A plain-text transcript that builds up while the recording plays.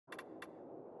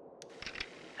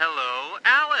Hello,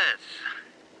 Alice.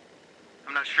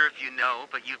 I'm not sure if you know,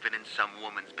 but you've been in some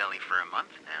woman's belly for a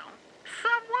month now.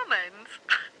 Some woman's?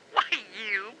 Why,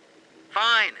 you?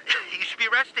 Fine. You should be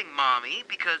resting, Mommy,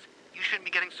 because you shouldn't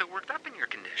be getting so worked up in your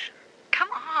condition. Come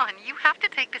on, you have to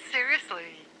take this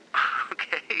seriously.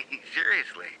 Okay,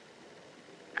 seriously.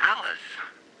 Alice,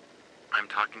 I'm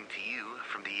talking to you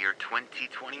from the year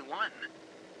 2021.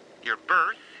 Your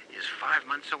birth is 5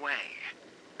 months away.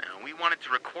 Now, we wanted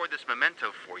to record this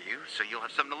memento for you so you'll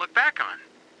have something to look back on.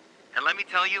 And let me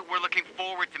tell you, we're looking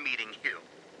forward to meeting you.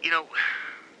 You know,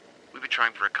 we've been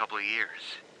trying for a couple of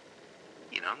years.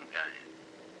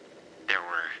 There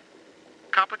were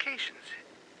complications.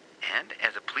 And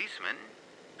as a policeman,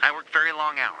 I worked very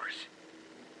long hours.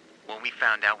 When we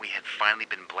found out we had finally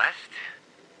been blessed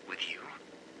with you...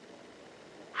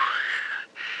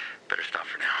 Better stop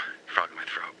for now. Frog in my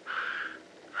throat.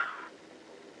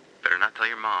 Better not tell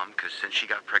your mom, because since she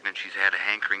got pregnant, she's had a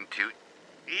hankering to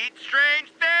eat strange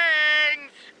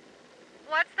things!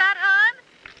 What's that, hon?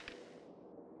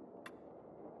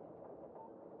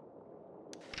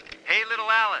 Hey, little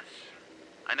Alice.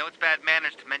 I know it's bad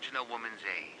manners to mention a woman's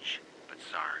age, but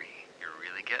sorry, you're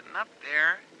really getting up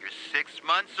there. You're 6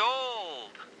 months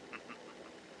old.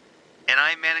 And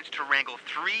I managed to wrangle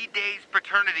 3 days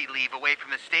paternity leave away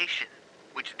from the station,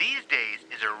 which these days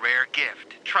is a rare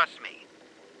gift, trust me.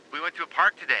 We went to a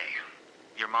park today.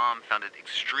 Your mom found it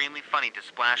extremely funny to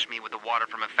splash me with the water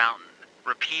from a fountain,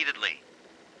 repeatedly.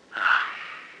 I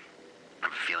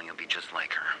have a feeling you'll be just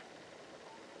like her.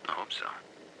 I hope so.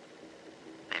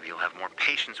 Maybe you'll have more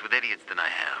patience with idiots than I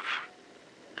have.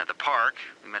 At the park,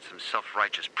 we met some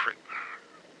self-righteous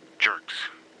jerks.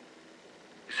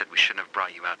 They said we shouldn't have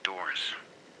brought you outdoors.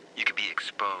 You could be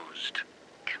exposed.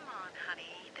 Come on,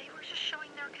 honey. They were just showing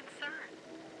their concern.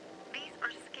 These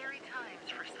are scary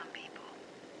times for some people.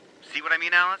 See what I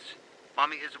mean, Alice?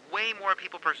 Mommy is way more a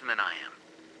people person than I am.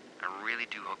 I really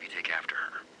do hope you take after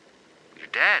her. Your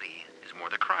daddy is more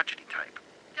the crotchety type.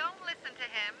 Don't listen to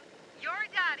him. Your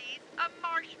daddy's a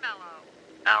marshmallow.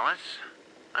 Alice,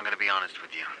 I'm gonna be honest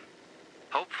with you.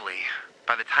 Hopefully,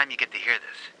 by the time you get to hear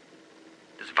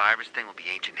this virus thing will be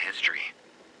ancient history.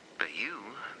 But you,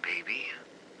 baby,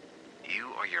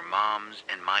 you are your mom's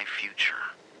and my future.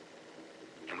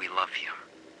 And we love you.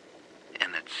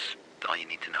 And that's all you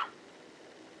need to know.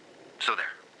 So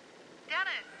there.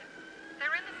 Dennis,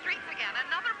 they're in the streets again.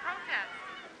 Another protest.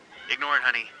 Ignore it,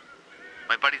 honey.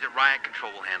 My buddies at Riot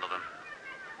Control will handle them.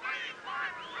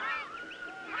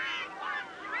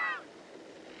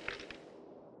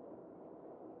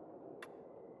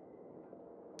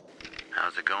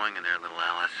 How's it going in there, little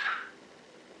Alice?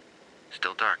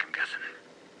 Still dark, I'm guessing.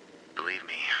 Believe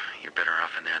me, you're better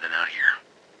off in there than out here.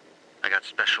 I got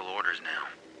special orders now.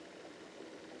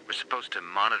 We're supposed to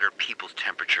monitor people's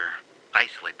temperature,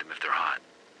 isolate them if they're hot.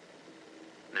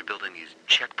 They're building these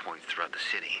checkpoints throughout the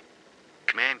city.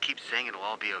 Command keeps saying it'll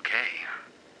all be okay.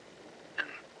 And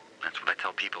that's what I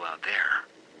tell people out there.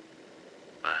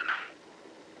 But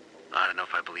I don't know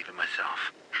if I believe it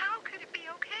myself. How could it be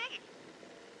okay?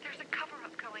 There's a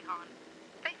cover-up going on.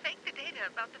 They faked the data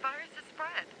about the virus's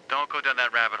spread. Don't go down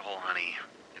that rabbit hole, honey.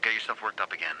 You'll get yourself worked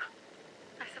up again.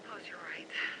 I suppose you're right.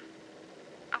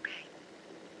 Okay.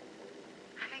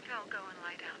 I think I'll go and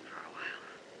lie down for a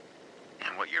while.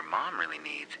 And what your mom really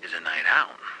needs is a night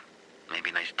out. Maybe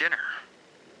a nice dinner.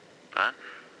 But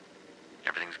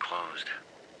everything's closed.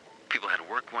 People had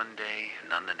work one day,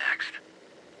 none the next.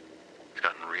 It's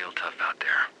gotten real tough out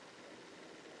there.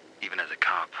 Even as a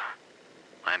cop,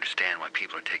 I understand why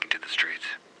people are taking to the streets.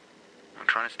 I'm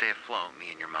trying to stay afloat,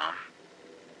 me and your mom.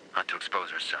 Not to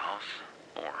expose ourselves,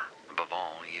 or, above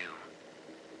all, you.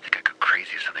 I think I'd go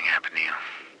crazy if something happened to you.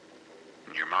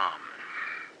 And your mom,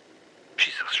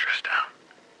 she's so stressed out.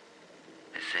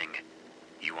 I sing,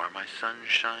 "You Are My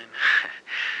Sunshine,"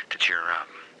 to cheer her up.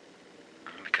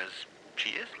 Because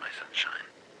she is my sunshine.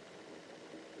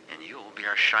 And you'll be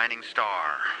our shining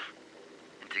star.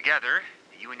 And together,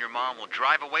 you and your mom will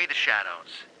drive away the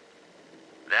shadows.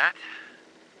 That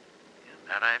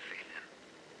I have faith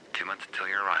in. 2 months until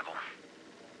your arrival.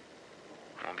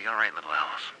 We'll be all right, little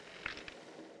Alice.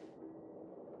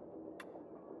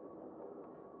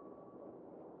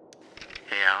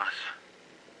 Hey, Alice.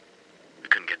 We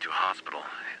couldn't get to a hospital.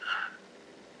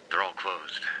 They're all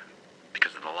closed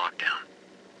because of the lockdown.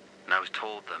 And I was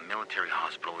told the military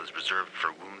hospital is reserved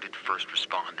for wounded first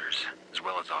responders, as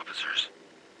well as officers.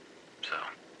 So,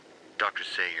 doctors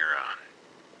say you're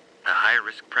a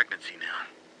high-risk pregnancy now.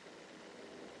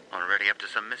 Already up to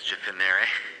some mischief in there, eh?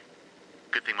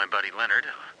 Good thing my buddy Leonard,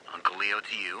 Uncle Leo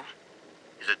to you,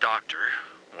 is a doctor,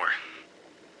 or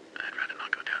I'd rather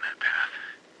not go down that path.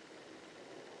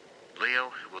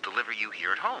 you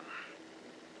here at home.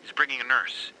 He's bringing a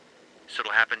nurse, so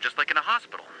it'll happen just like in a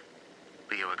hospital.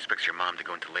 Leo expects your mom to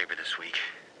go into labor this week.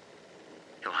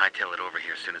 He'll hightail it over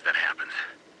here as soon as that happens.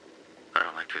 I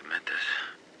don't like to admit this,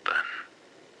 but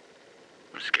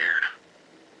I'm scared.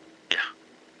 Yeah.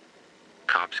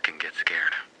 Cops can get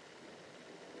scared.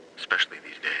 Especially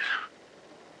these days.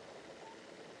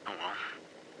 Oh well.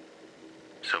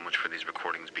 So much for these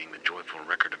recordings being the joyful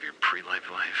record of your pre-life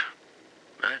life.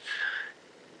 But it's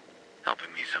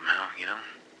helping me somehow, you know?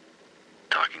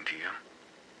 Talking to you.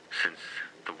 Since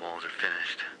the walls are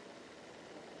finished,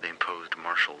 they imposed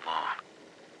martial law.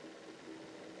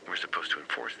 We're supposed to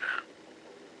enforce that.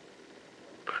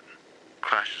 But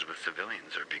clashes with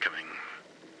civilians are becoming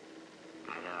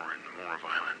more and more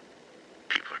violent.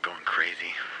 People are going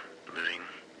crazy, looting,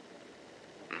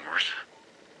 and worse.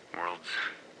 World's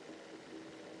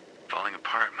falling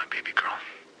apart, my baby girl.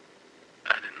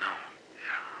 I didn't know.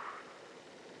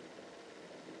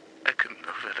 I couldn't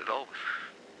know that at all.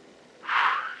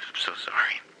 I'm so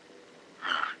sorry.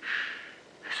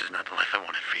 This is not the life I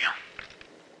wanted for you.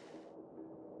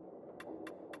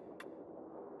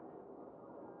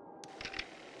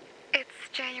 It's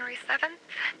January 7th,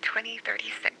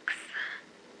 2036.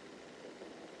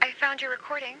 I found your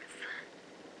recordings.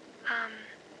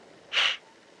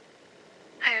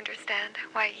 I understand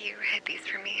why you hid these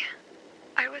from me.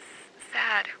 I was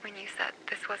sad when you said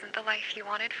this wasn't the life you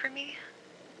wanted for me.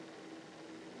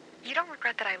 You don't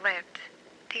regret that I lived,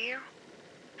 do you?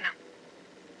 No.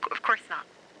 Of course not.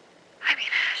 I mean,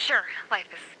 sure, life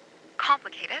is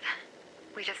complicated.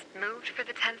 We just moved for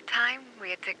the 10th time. We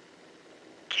had to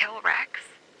kill Rex.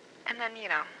 And then,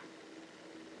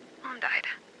 Mom died.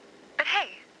 But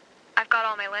hey, I've got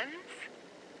all my limbs.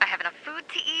 I have enough food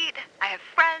to eat. I have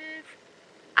friends.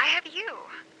 I have you.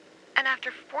 And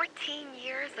after 14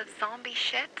 years of zombie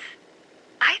shit,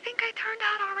 I think I turned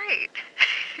out all right.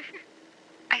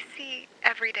 I see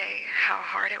every day how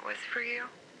hard it was for you,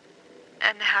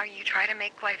 and how you try to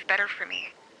make life better for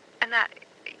me. And that,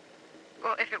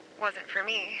 well, if it wasn't for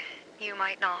me, you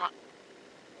might not.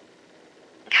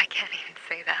 I can't even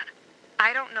say that.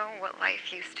 I don't know what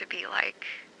life used to be like.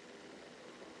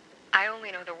 I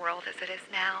only know the world as it is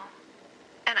now.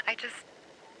 And I just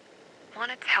want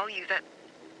to tell you that,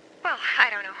 well, I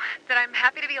don't know, that I'm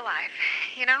happy to be alive,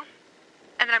 you know?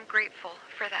 And that I'm grateful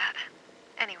for that.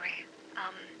 Anyway,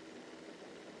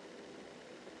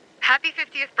 happy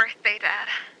 50th birthday, Dad.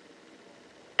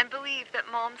 And believe that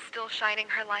Mom's still shining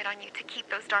her light on you to keep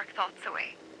those dark thoughts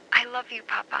away. I love you,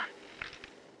 Papa.